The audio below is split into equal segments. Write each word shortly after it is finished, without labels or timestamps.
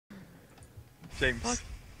James.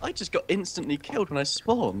 I just got instantly killed when I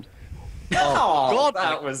spawned. Oh, God,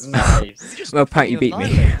 that was nice. Well, Pat, you beat me.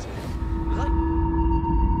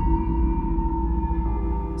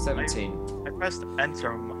 17. I pressed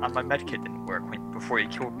enter and my medkit didn't work before he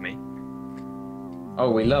killed me. Oh,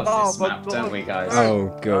 we love this my map, God. don't we, guys?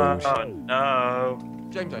 Oh, gosh. Oh no.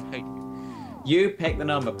 James, I hate you. You pick the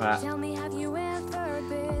number, Pat.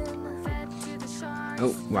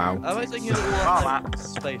 Oh, wow. Am I taking a little Oh, Matt.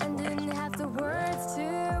 space one?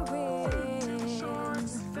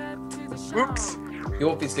 Oops. You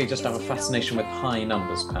obviously just have a fascination with high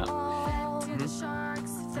numbers, Pat.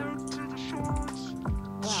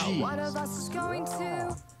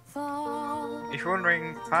 If you're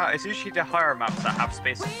wondering, Pat, it's usually the higher maps that have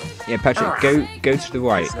space. Yeah, Patrick, go to the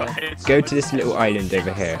right. Go to this little island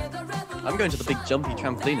over here. I'm going to the big jumpy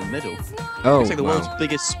trampoline in the middle. Oh, Looks like the world's wow.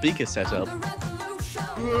 biggest speaker setup.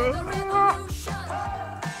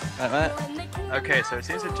 Right, Matt? Okay, so it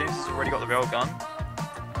seems that James has already got the railgun.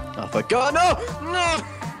 Oh, for God, no! No!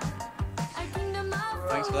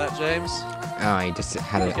 Thanks for that, James. Oh, he just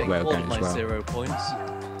had a Getting well all gun of my as well. 0 points.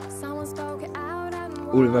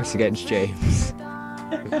 All of us against James.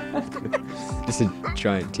 Just a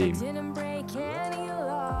giant team.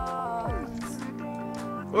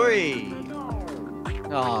 Oi!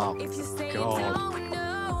 Oh, God.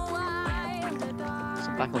 So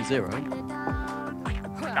I'm back on 0.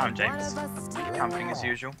 Down, James. Camping as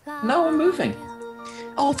usual. No, I'm moving.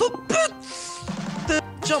 Oh, for the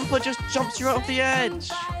jumper just jumps you out of the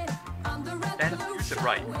edge. Then use it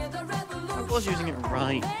right. I was using it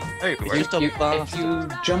right. Oh, It's wait. just a If bastard. you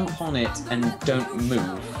jump on it and don't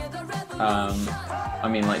move, I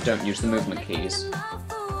mean, like, don't use the movement keys,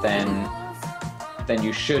 then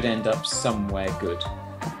you should end up somewhere good.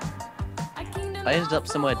 I ended up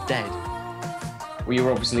somewhere dead. Well, you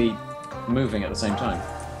were obviously moving at the same time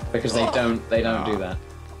because they don't do that.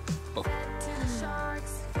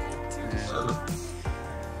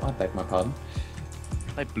 I beg my pardon.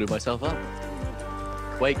 I blew myself up.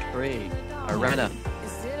 Quake 3. Arena.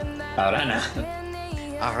 Arana.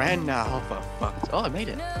 Arena. Oh, for fuck's. Oh, I made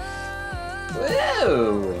it.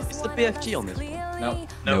 Whoa! It's the BFG on this one. No,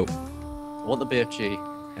 Nope. I want the BFG.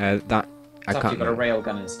 That I you've can't. got a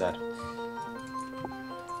railgun instead.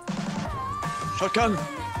 Shotgun!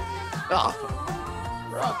 Ah,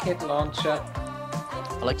 Rocket launcher.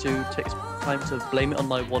 I like to take this time to blame it on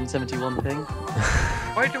my 171 ping.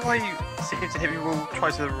 Why do I seem to hit people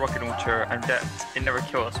twice with a rocket launcher and yet it never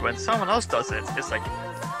kills when someone else does it? It's like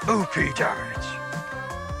OP damage.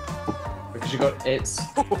 Because you got it's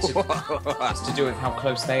to do with how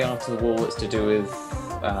close they are to the wall. It's to do with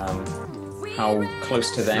how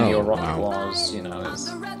close to them Oh, your rocket wow. was. You know, it's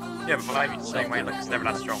Yeah, but I'm the same way. Like it's never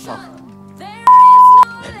that strong.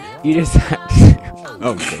 You just had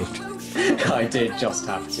Oh, God. I did just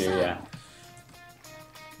have to, yeah.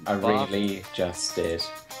 I really just did.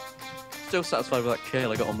 Still satisfied with that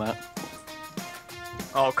kill I got on Matt.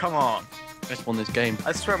 Oh come on! I just won this game.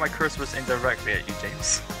 I swear my cursor was indirectly at you,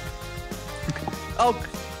 James. Oh,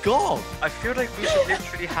 God! I feel like we should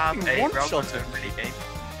literally have a One-shot railgun him. mini game.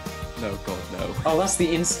 No, God, no. Oh, that's the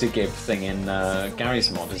Instagib thing in Gary's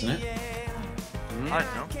mod, isn't it? I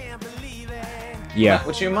don't know. Yeah.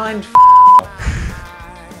 Would you mind?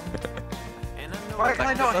 Why can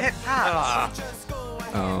I not hit that?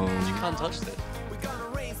 You can't touch this.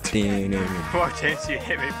 Why, James, you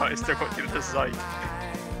hit me, but I still got you to the side.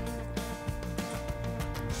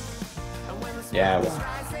 Yeah. Well.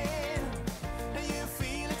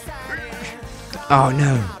 Oh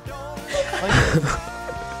no.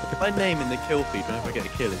 My name in the kill feed whenever I get a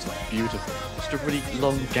kill is like beautiful. Just a really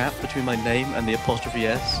long gap between my name and the apostrophe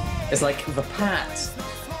S. It's like the Pat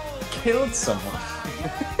killed someone.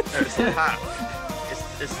 No, it's the pat.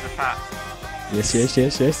 It's the pat. Yes.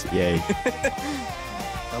 Yay.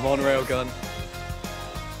 I'm on railgun.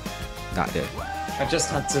 That did. I just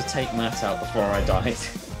had to take Matt out before I died.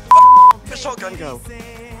 The shotgun go!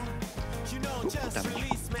 Ooh,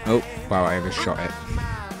 damage. Oh, wow, I overshot it.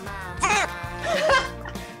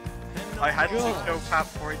 I had to kill Pat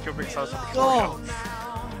before he killed me, so I was like, oh,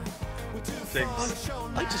 James.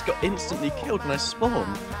 I just got instantly killed when I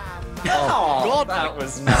spawned. Oh, God, that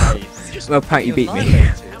was nice. Well, Pat, you beat me.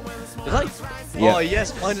 Did I? Yeah. Oh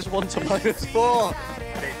yes, -1 to -4.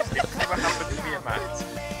 James, it never happened to me and Matt.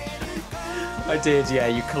 I did, yeah.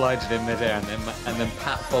 You collided in midair, and then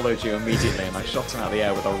Pat followed you immediately, and I shot him out of the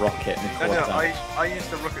air with a rocket and No, caught him. I used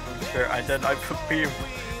the rocket launcher and then I put me and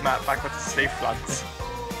Matt back onto safe lands.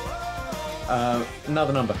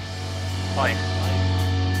 Another number. Fine.